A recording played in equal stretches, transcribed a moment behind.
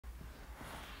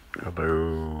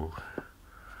Hello,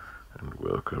 and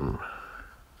welcome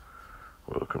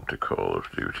to Call of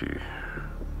Duty.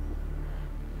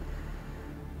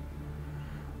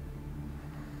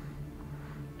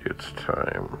 It's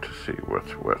time to see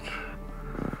what's what.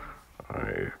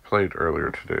 I played earlier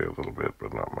today a little bit,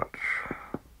 but not much.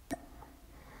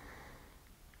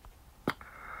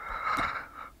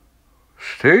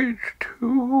 Stage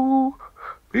 2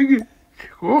 begins.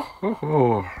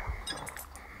 Oh.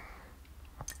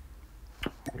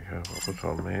 We have what was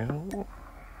on mail.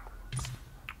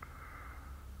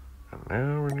 And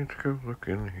now we need to go look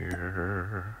in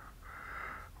here.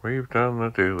 We've done the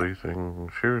daily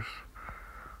things. Here's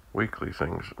weekly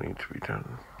things that need to be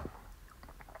done.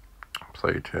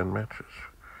 Play 10 matches.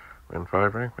 Win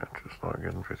 5 rank matches. Log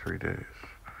in for 3 days.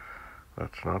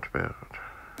 That's not bad.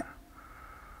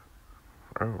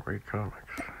 Oh, read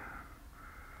comics.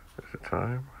 Is it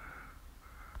time?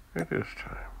 It is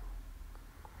time.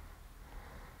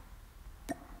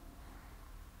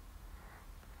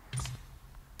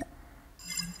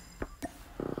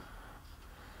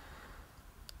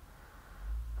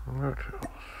 What else?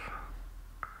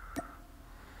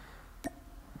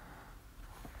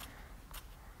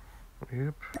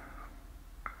 Yep.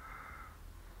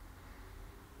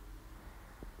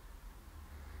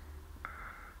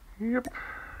 Yep.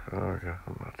 Oh yeah,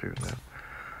 I'm not doing that.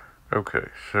 Okay,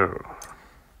 so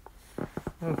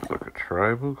let's look at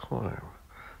Tribal Climb.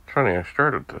 It's funny, I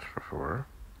started this before,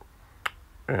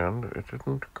 and it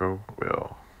didn't go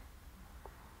well.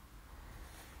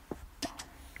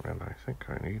 And I think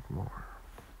I need more.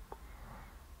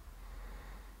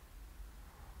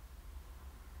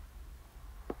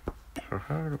 So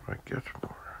how do I get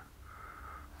more?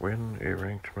 Win a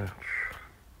ranked match.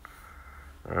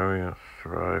 Oh yes,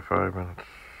 survive 5 minutes.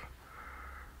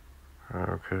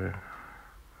 Okay.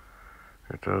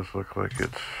 It does look like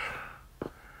it's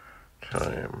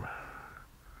time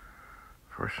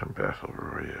for some Battle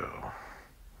Royale.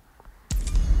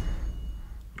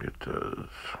 It does.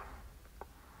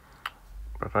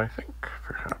 But I think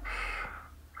perhaps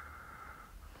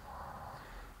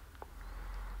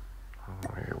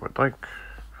I would like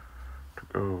to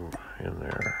go in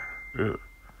there. Ugh.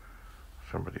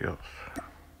 Somebody else.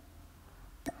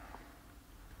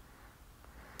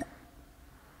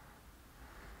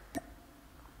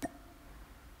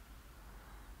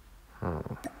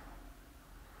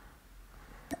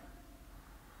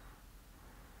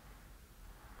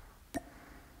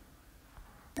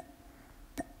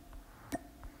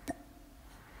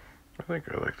 I think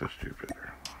I like this dude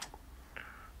better.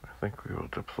 I think we will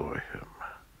deploy him.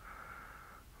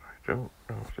 I don't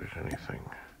know if there's anything.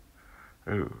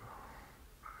 Ooh.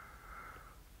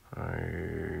 I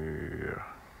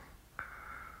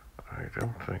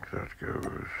don't think that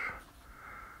goes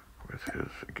with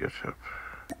his get-up.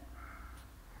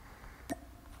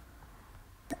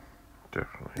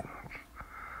 Definitely not.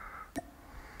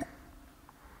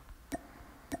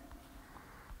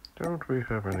 Don't we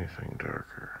have anything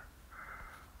darker?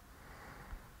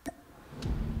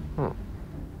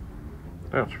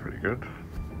 That's pretty good.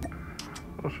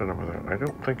 I'll send him with that. I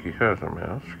don't think he has a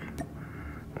mask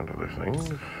and other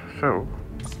things, so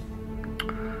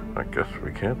I guess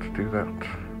we can't do that.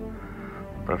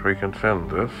 But we can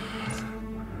send this,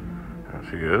 as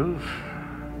he is,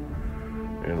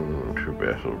 into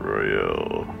Battle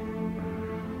Royale.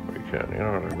 We can. You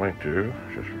know what I might do,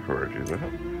 just before I do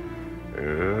that,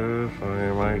 is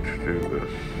I might do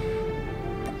this.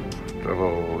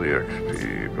 Double the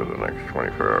XP for the next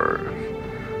 24 hours.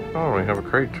 Oh, we have a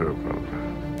crate to open.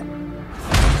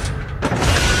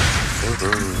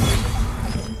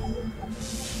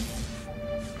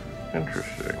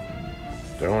 Interesting.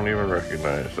 Don't even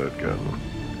recognize that gun.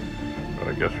 But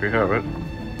I guess we have it.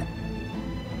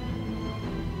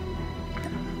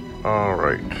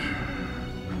 Alright.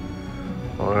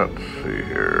 Let's see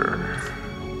here.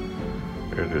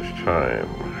 It is time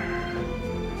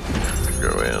to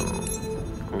go in.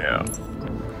 Now,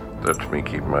 let me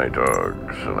keep my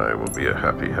dogs, and I will be a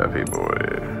happy, happy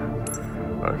boy.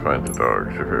 I find the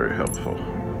dogs are very helpful.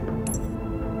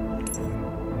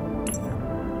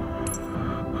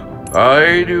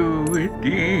 I do,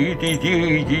 indeed,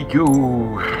 do.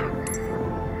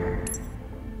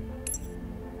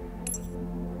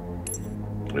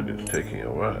 It is taking a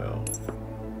while.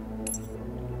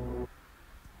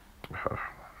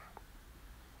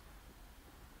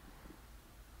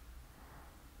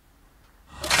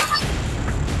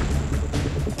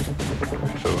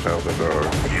 So how the dog?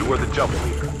 You were the jump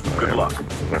leader. Good luck.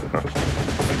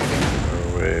 No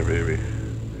way, baby.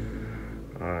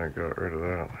 I got rid of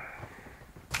that.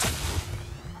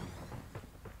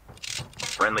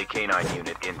 Friendly canine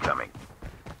unit incoming.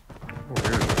 Oh,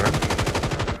 here's the vent.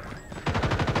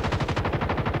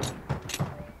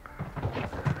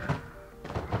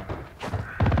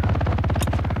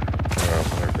 Well,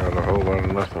 I got a whole lot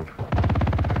of nothing.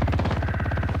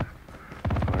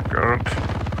 I got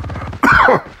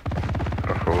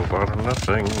a whole lot of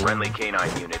nothing. Friendly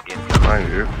canine unit incoming.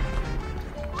 Mind you,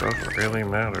 doesn't really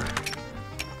matter.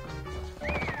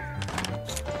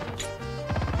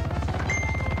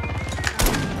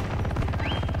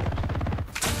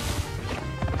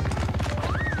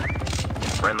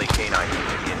 Friendly canine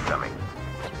unit incoming.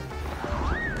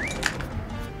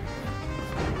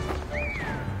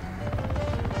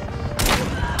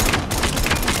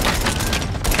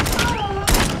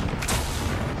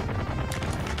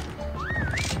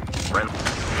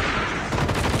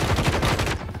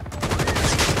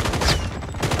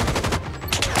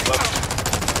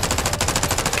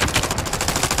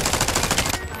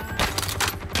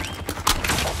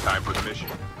 Time for the mission.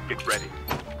 Get ready.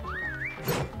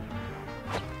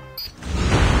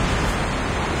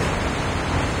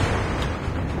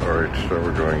 Alright, so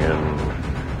we're going in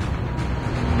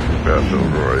Battle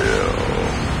Royale.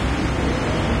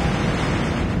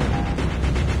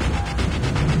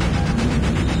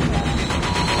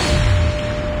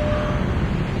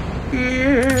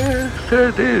 Yes,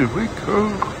 that is. We go.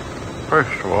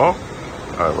 First of all,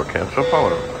 I will cancel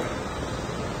follow.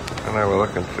 And I will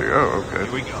look and see. Oh, okay.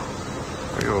 Here we go.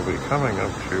 We will be coming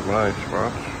up to my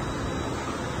spots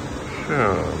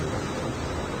soon.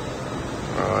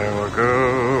 I will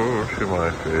go to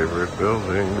my favorite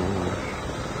buildings.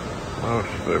 Most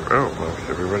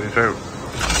everybody's out.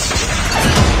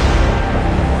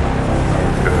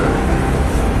 Okay.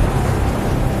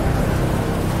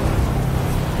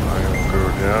 I will go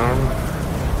down,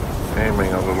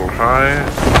 aiming a little high,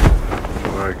 so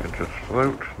I can just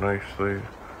float nicely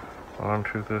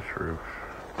onto this roof,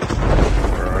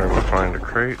 where I will find a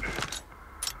crate.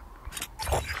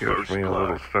 Gives me a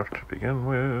little stuff to begin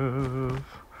with.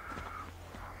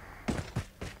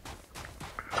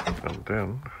 And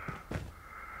then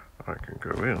I can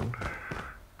go in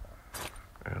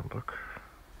and look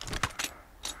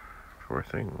for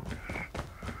things.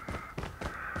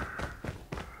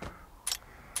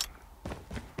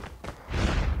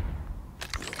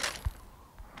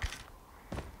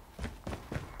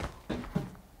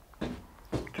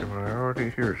 Did I already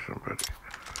hear somebody?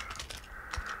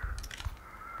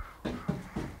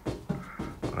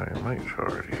 I might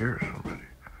already hear somebody.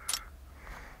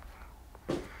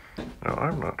 Now,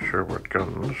 I'm not sure what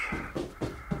guns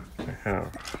I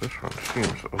have. This one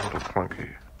seems a little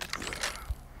clunky.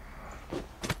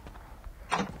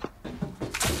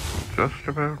 Just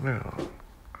about now.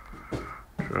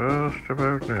 Just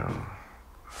about now.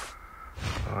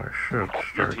 I should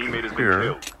start Your teammate has been here.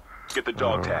 killed. Get the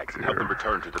dog tags and help them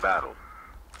return to the battle.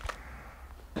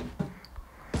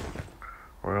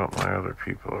 Well, my other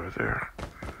people are there.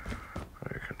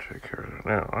 I can take care of that.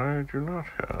 Now, I do not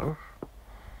have,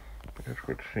 it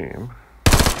would seem.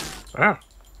 Ah!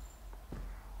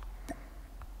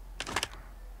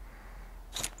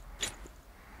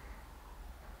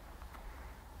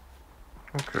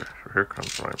 Okay, so here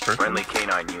comes my person. Friendly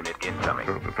canine unit incoming.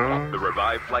 So the dog. The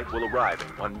revived flight will arrive in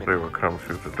 1 minute. They will come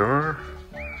through the door,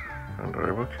 and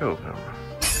I will kill them.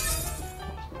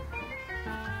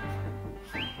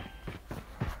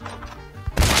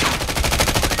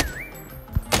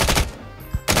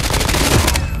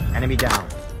 Enemy down.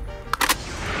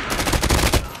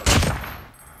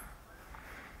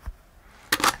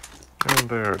 And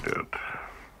they are dead.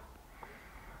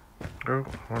 Oh,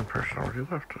 one person already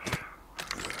left us.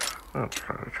 That's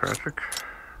kind of tragic.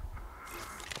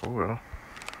 Oh well.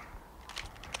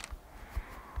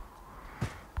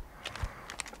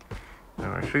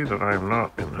 Now I see that I am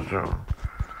not in the zone.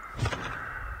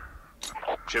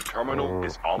 Chip terminal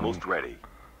is almost ready.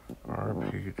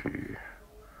 RPG.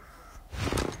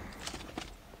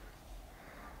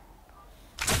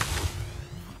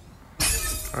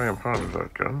 I am fond of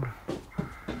that gun.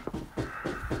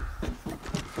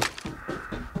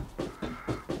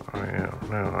 I am.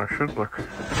 Now, I should look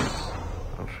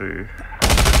and see.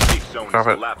 Safe zone is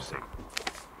collapsing.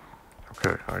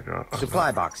 Okay, I got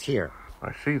Supply box here.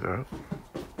 I see that.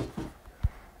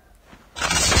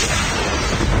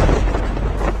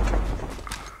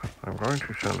 I'm going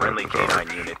to send Friendly out the canine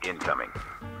dogs. unit incoming.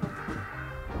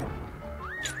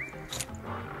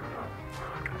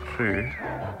 Let's see.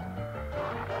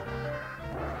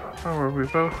 Oh, well, we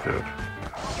both did.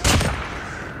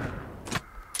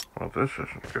 Well, this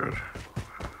isn't good.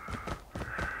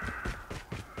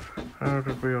 How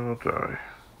did we all die?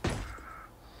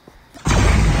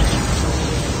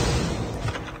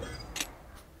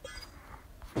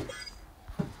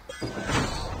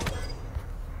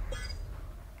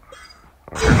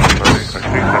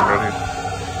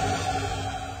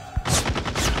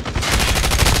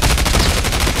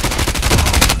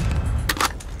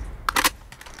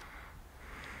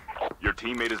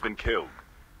 teammate has been killed.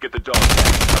 Get the dog tag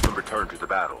and help him return to the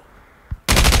battle.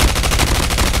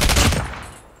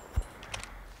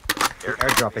 The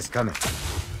airdrop is coming.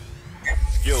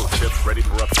 Skill chips ready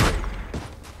for upgrade.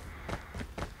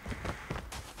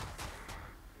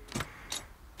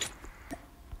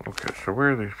 Okay, so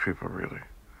where are these people really?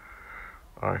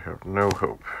 I have no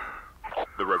hope.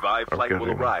 The revived flight will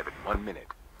getting- arrive in 1 minute.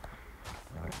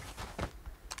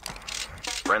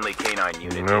 Friendly canine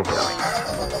unit No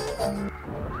incoming.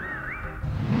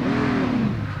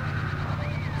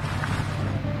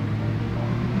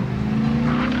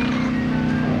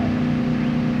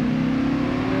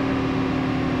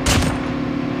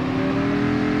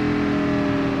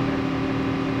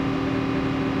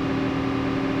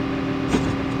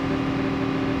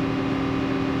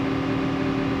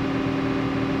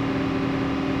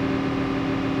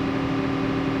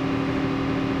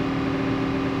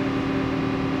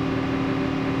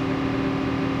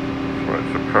 So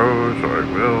I suppose I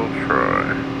will try.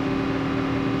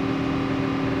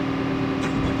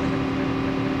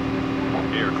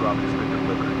 Airdrop has been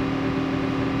delivered.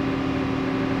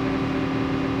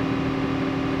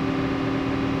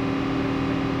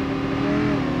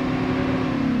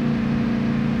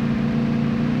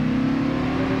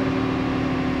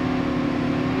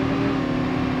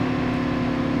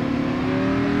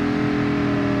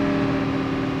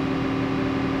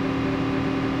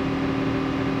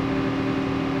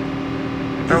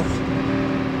 Nope.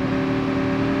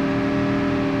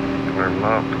 I'm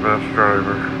not the best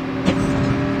driver.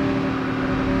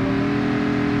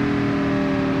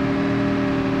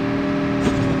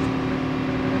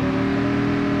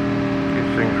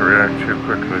 These things react too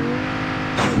quickly.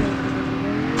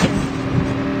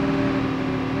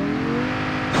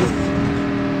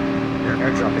 Your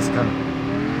airdrop is coming.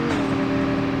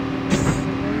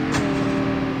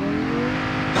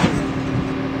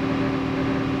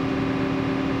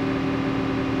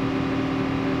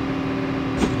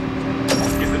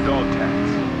 Get the dog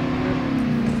tags.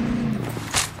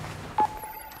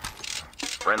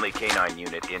 Friendly canine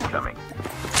unit incoming.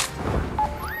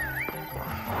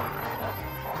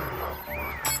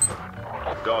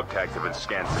 Dog tags have been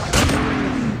scanned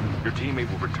successfully. Your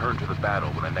teammate will return to the battle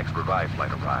when the next revive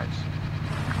flight arrives.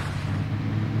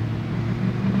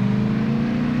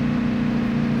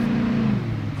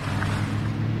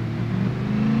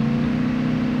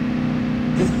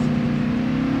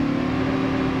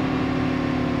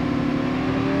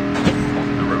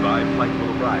 The revive flight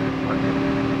will arrive in 1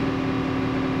 minute.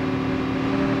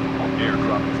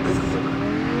 Airdrop has been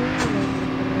delivered.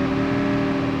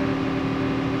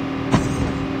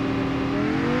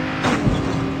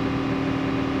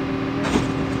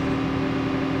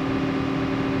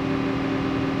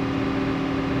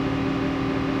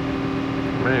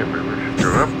 Maybe we should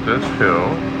go up this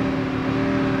hill.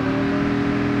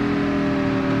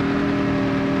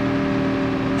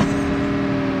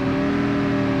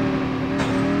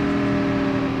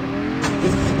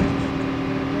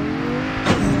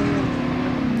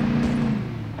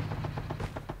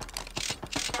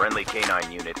 Friendly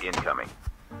canine unit incoming.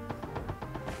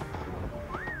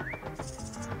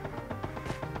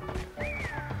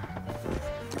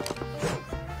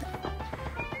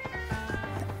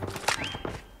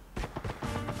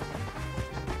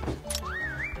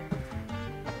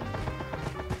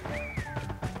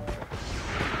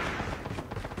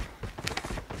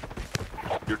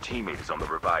 Your teammate is on the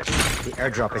revive. The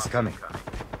airdrop is coming.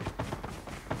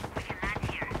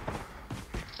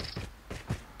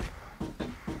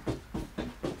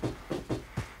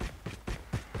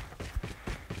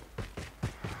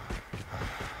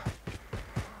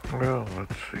 Well,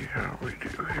 let's see how we do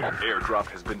here. Airdrop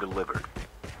has been delivered.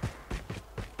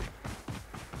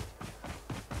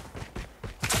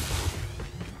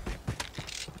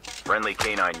 Friendly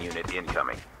canine unit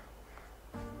incoming.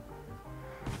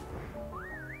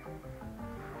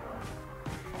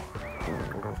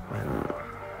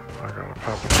 I gotta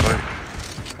pop a plate.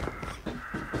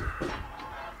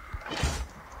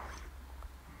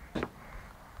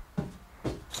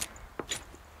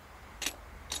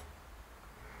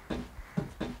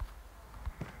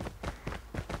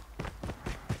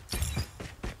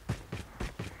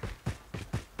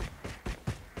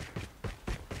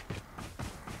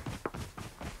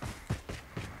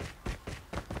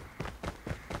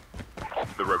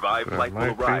 The revive There flight will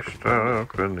might arrive. be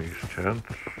stuff in these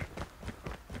tents.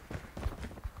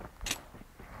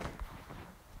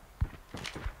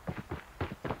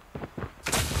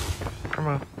 Come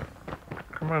on.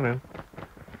 Come on in.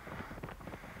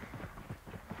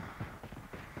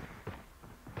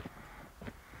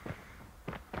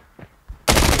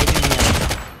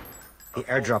 The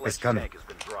airdrop is coming. Tank has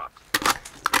been dropped.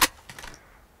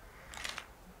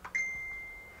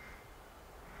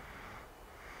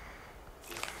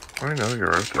 I know you're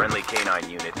out there. Friendly canine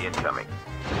unit incoming.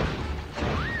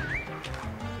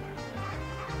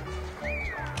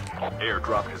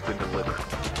 Airdrop has been delivered.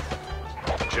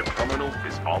 Chip terminal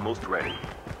is almost ready.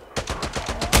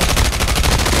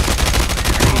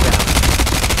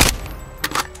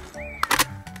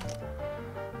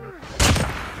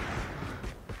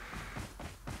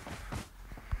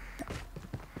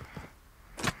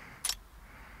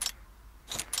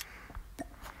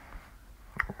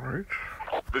 Alright.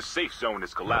 The safe zone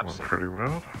is That went collapsing. pretty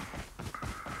well.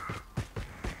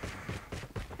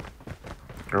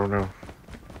 Oh no.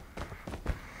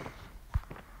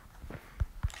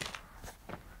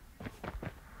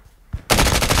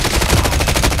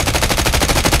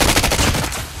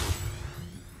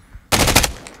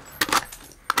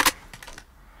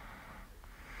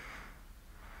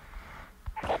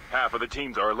 Half of the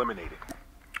teams are eliminated.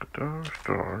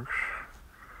 Dogs.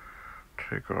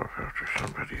 Take off after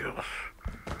somebody else.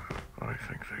 I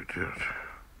think they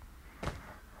did.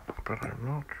 But I'm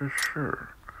not just sure.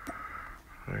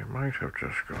 They might have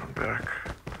just gone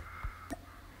back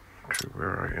to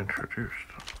where I introduced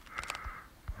them.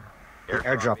 The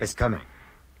airdrop is coming.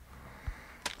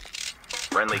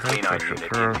 Friendly I think I canine should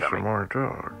unit throw some incoming. more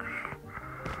dogs.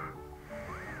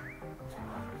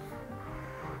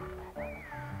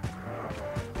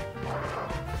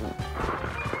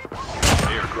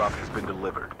 Airdrop has been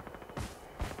delivered.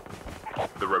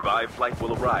 The revived flight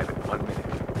will arrive in 1 minute.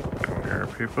 I hear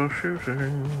people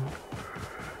shooting,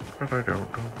 but I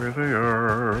don't know where they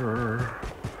are.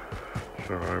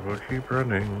 So I will keep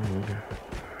running.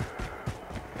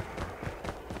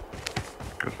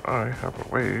 Because I have a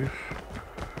ways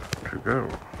to go.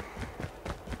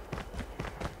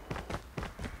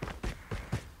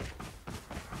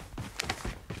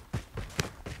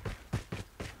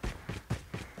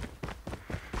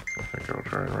 I think I'll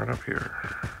try and run up here.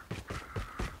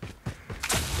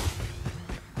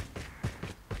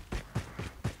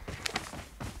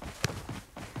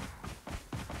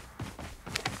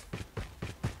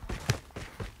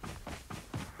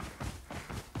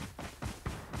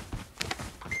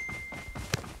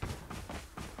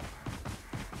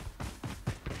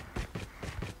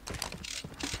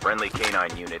 Friendly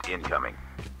canine unit incoming.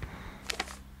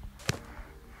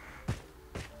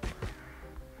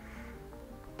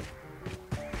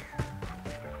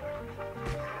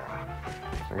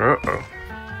 Uh-oh.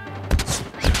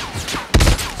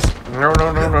 No,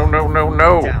 no, no, no, no, no,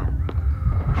 no! Down.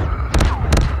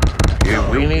 You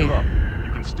Don't give weenie. up.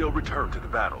 You can still return to the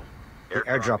battle. The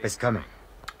airdrop is coming.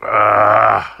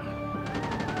 Ah!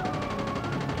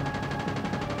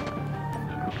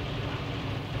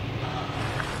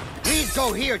 Please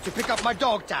go here to pick up my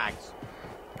dog tags.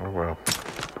 Oh well.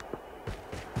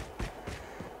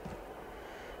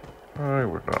 I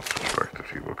would not suspect that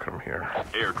he will come here.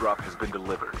 Airdrop has been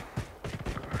delivered.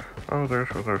 Oh, there's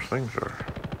where those things are.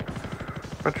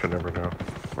 But you never know.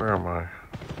 Where am I?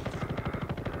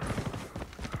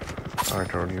 I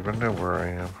don't even know where I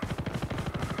am.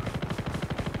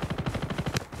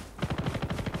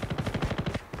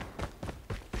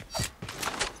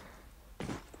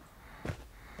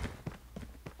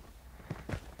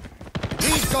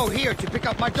 Please go here to pick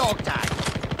up my dog tags.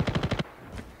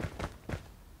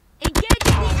 Engaging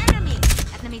the enemy!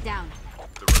 Enemy down.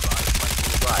 The revived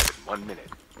flight will arrive in 1 minute.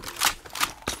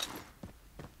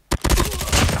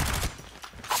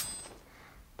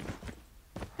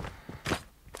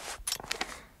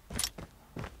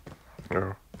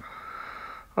 No.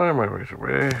 I'm my ways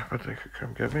away, but they could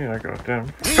come get me. I got them.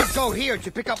 Please go here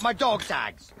to pick up my dog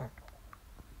tags.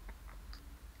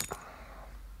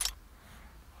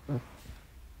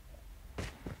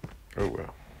 Oh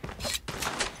well.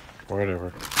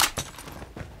 Whatever.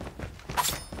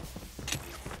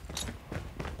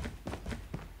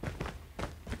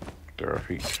 There are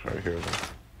feet. I hear them.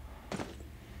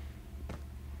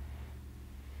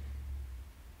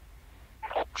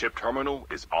 Chip terminal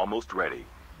is almost ready.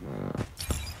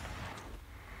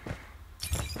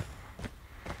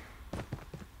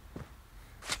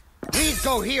 Please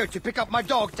go here to pick up my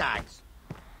dog tags.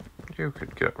 You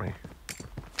could get me.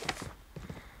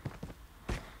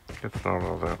 It's not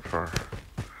all that far.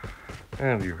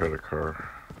 And you've got a car.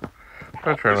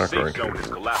 But you're The not safe going zone is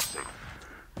to. collapsing.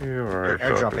 You are a The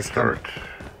airdrop selfish is coming. sort.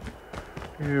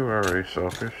 You are a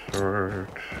selfish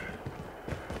sort.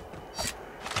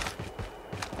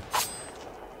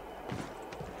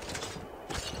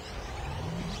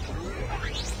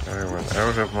 I went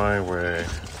out of my way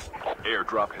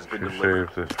Airdrop has been to delivered.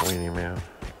 save this weenie man.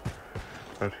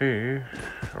 But he,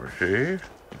 or she,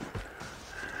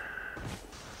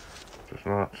 does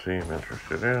not seem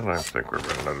interested in. I think we're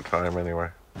running out of time anyway.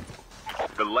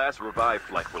 The last revive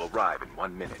flight will arrive in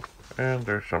 1 minute. And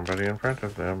there's somebody in front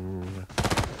of them.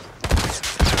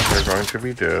 They're going to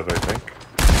be dead, I think.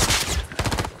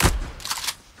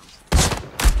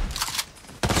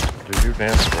 Did you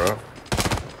dance, bro?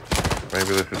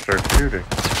 Maybe they should start shooting.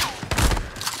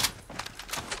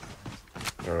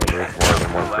 Oh, there's more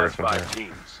than one person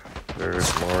here.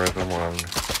 There's more than one.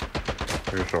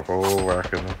 There's a whole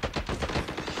whack of them.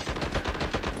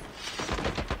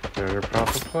 Better pop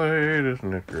a plate,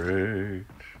 isn't it great?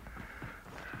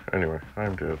 Anyway,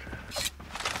 I'm dead.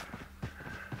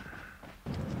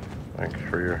 Thanks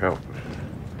for your help,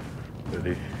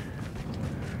 Liddy.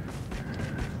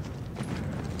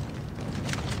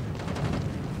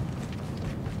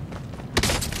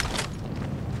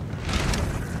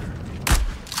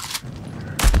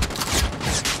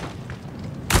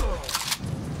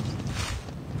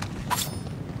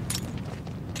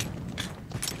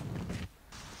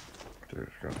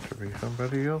 There's got to be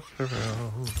somebody else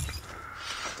around.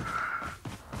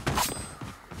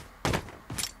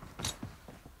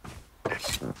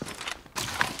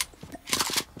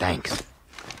 Thanks.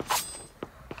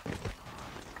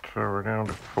 So we're down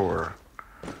to 4.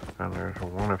 And there's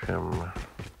one of him.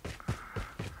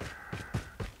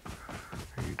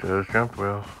 He does jump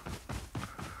well.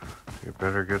 You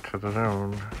better get to the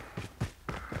zone.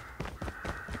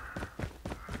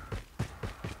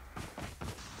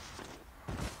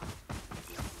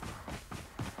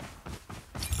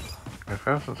 It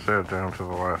hasn't said down to the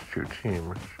last 2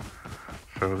 teams,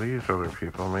 so these other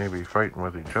people may be fighting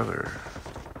with each other.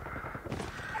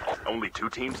 Only 2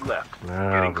 teams left.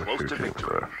 Now Getting there's close 2 to teams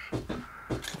victory. left.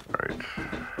 Right.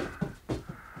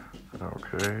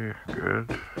 Okay,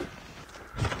 good.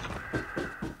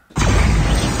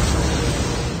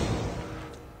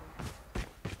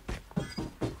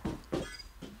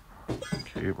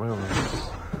 Keep moving.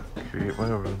 Keep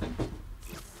moving.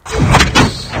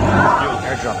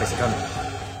 Airdrop is coming.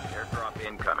 Airdrop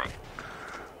incoming.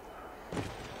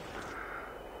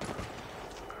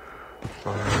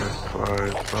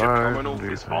 Slide, Chip slide. terminal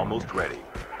is almost ready.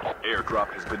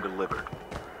 Airdrop has been delivered.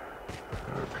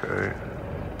 Okay.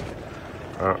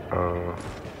 Uh-oh.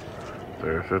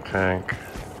 There's a tank.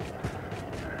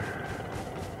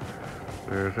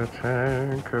 There's a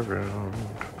tank around.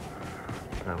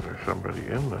 And there's somebody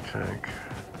in the tank.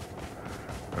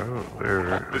 Oh,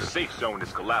 there. The safe zone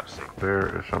is collapsing.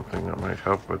 There is something that might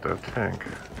help with that tank.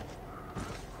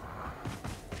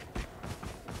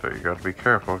 So you gotta be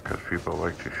careful, because people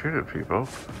like to shoot at people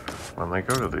when they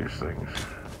go to these things.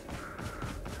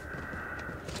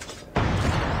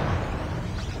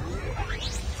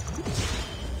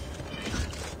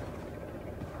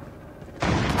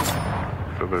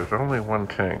 So there's only one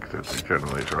tank that they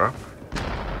generally drop.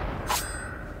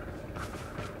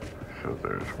 So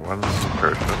there's one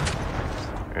person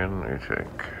in a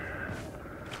tank.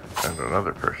 And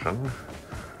another person,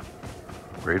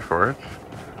 wait for it,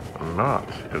 not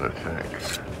in a tank.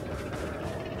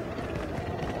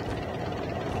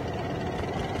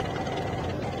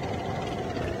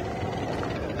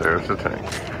 There's the tank.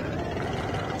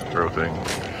 Throw things.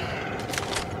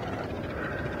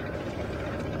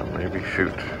 And maybe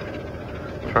shoot.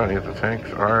 It's funny, the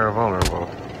tanks are vulnerable.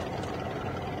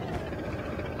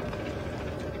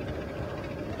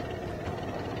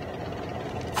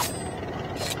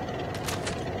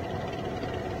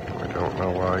 I don't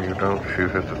know why you don't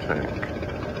shoot at the tank.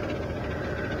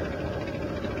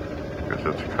 Because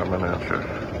it's coming at you.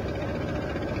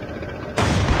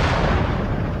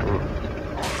 Ooh.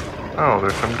 Oh,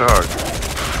 there's some dogs.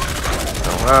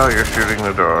 And while you're shooting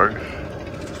the dogs,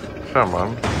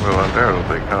 someone will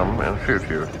undoubtedly come and shoot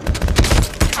you.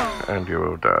 And you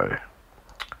will die.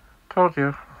 Told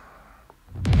you.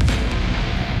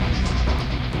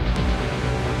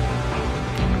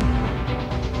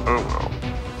 Oh well.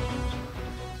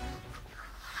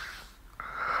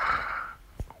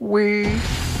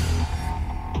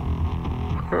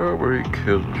 How many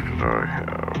kills did I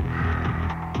have?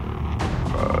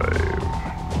 5.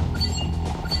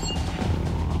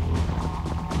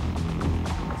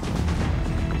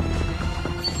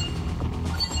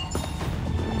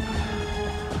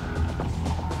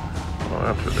 Well,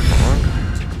 that's a different one.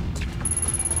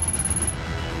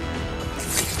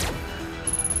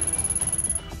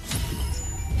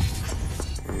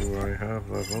 Ooh, I have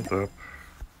leveled up.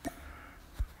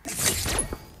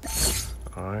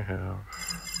 I have.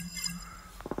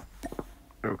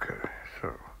 Okay, so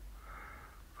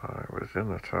I was in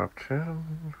the top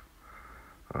 10.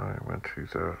 I went to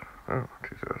the Oh,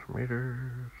 2,000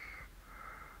 meters.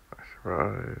 I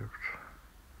survived.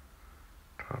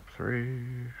 Top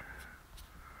 3.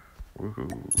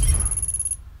 Woohoo.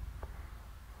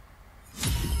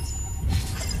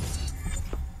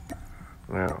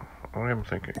 Now, I am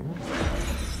thinking,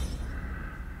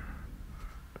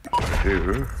 as I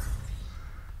do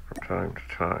from time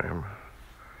to time,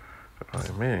 that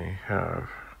I may have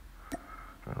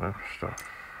enough stuff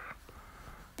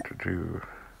to do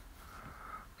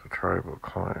the tribal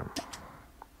climb.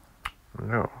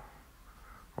 No.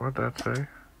 What did that say?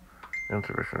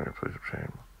 Insufficient, please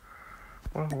obtain.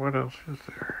 Well, what else is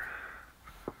there?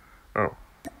 Oh,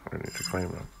 I need to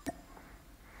claim them.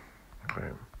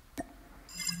 Claim.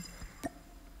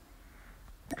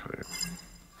 Claim.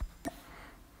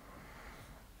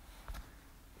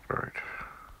 Alright.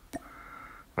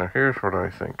 Now here's what I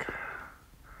think.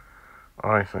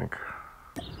 I think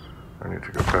I need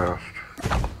to go past.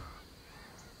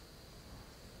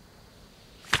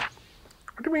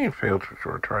 What do you mean failed to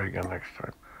sort? Try again next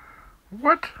time.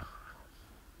 What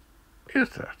is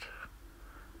that?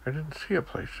 I didn't see a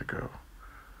place to go.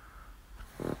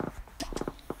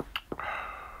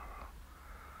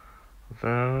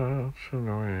 That's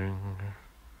annoying.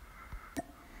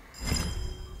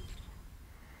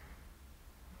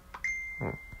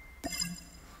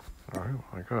 Alright, well,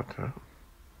 I got that.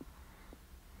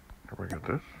 Did we get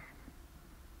this?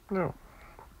 No.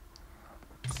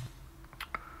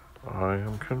 I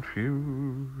am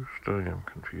confused. I am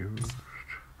confused.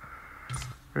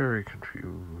 Very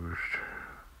confused.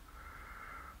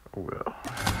 Well.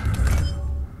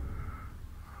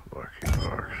 Lucky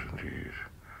box, indeed.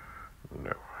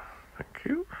 No. Thank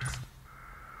you.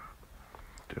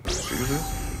 Did I do this?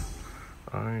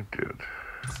 I did.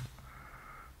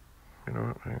 You know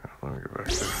what? Hang on. Let me go back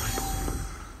there.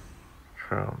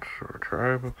 Transfer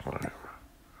tribal climb.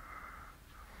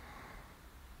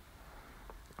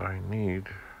 I need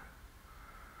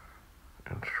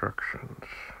instructions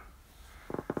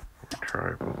for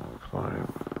tribal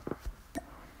climb.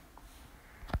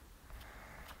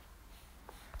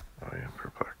 I am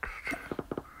perplexed.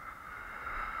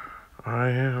 I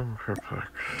am perplexed.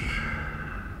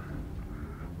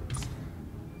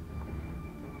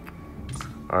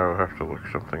 I will have to look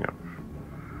something up.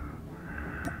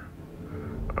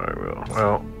 I will.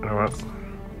 Well, you know what?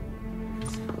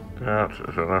 That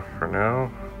is enough for now.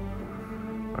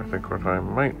 I think what I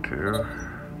might do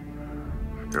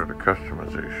is go to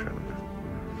customization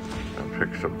and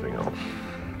pick something else.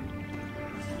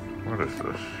 What is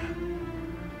this?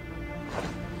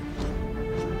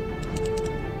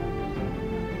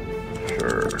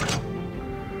 Sure.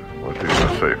 We'll do the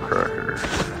safe cracker.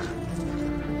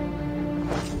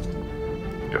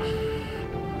 Yes.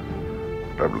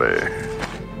 Lovely.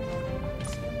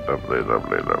 Lovely,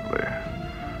 lovely, lovely.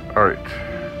 Alright.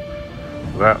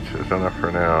 That is enough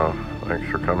for now. Thanks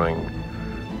for coming.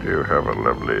 Do have a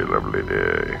lovely, lovely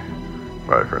day.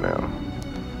 Bye for now.